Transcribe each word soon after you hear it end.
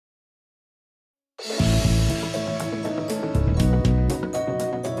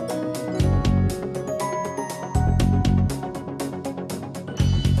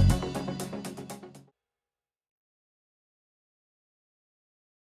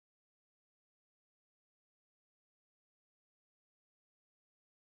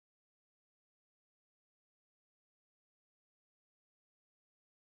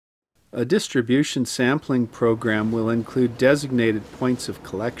A distribution sampling program will include designated points of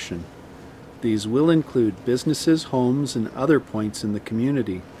collection. These will include businesses, homes, and other points in the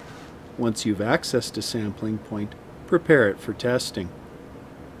community. Once you've accessed a sampling point, prepare it for testing.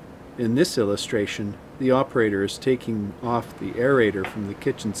 In this illustration, the operator is taking off the aerator from the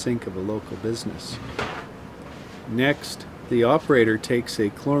kitchen sink of a local business. Next, the operator takes a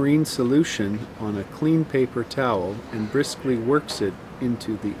chlorine solution on a clean paper towel and briskly works it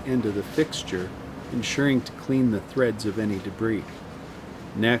into the end of the fixture, ensuring to clean the threads of any debris.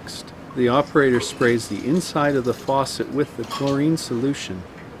 Next, the operator sprays the inside of the faucet with the chlorine solution,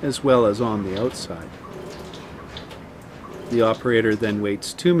 as well as on the outside. The operator then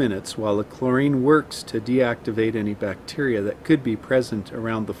waits 2 minutes while the chlorine works to deactivate any bacteria that could be present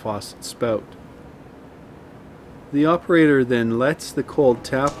around the faucet spout. The operator then lets the cold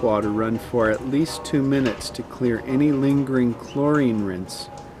tap water run for at least 2 minutes to clear any lingering chlorine rinse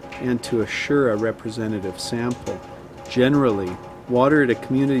and to assure a representative sample. Generally, water at a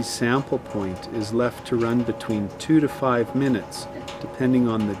community sample point is left to run between 2 to 5 minutes, depending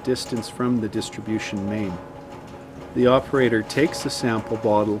on the distance from the distribution main. The operator takes the sample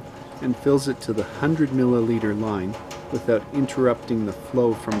bottle and fills it to the 100 milliliter line without interrupting the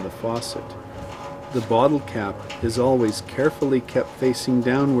flow from the faucet. The bottle cap is always carefully kept facing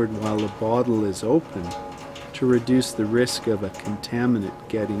downward while the bottle is open to reduce the risk of a contaminant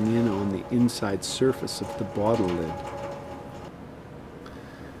getting in on the inside surface of the bottle lid.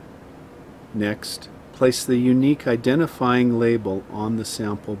 Next, place the unique identifying label on the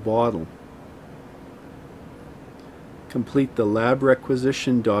sample bottle. Complete the lab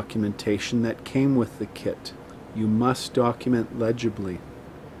requisition documentation that came with the kit. You must document legibly.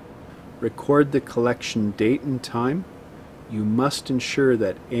 Record the collection date and time. You must ensure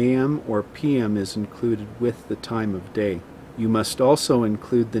that AM or PM is included with the time of day. You must also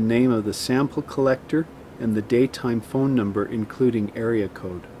include the name of the sample collector and the daytime phone number, including area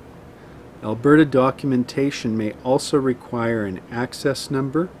code. Alberta documentation may also require an access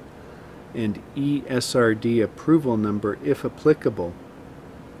number and ESRD approval number if applicable,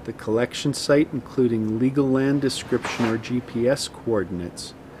 the collection site including legal land description or GPS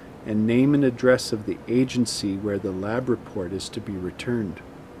coordinates, and name and address of the agency where the lab report is to be returned.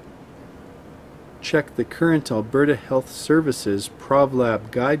 Check the current Alberta Health Services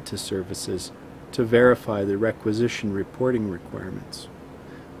ProvLab Guide to Services to verify the requisition reporting requirements.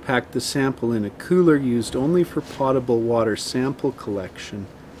 Pack the sample in a cooler used only for potable water sample collection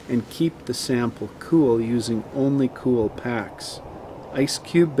and keep the sample cool using only cool packs. Ice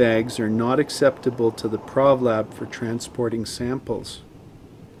cube bags are not acceptable to the ProvLab for transporting samples.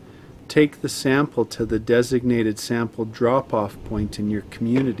 Take the sample to the designated sample drop-off point in your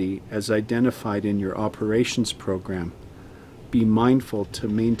community as identified in your operations program. Be mindful to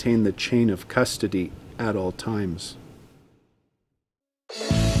maintain the chain of custody at all times.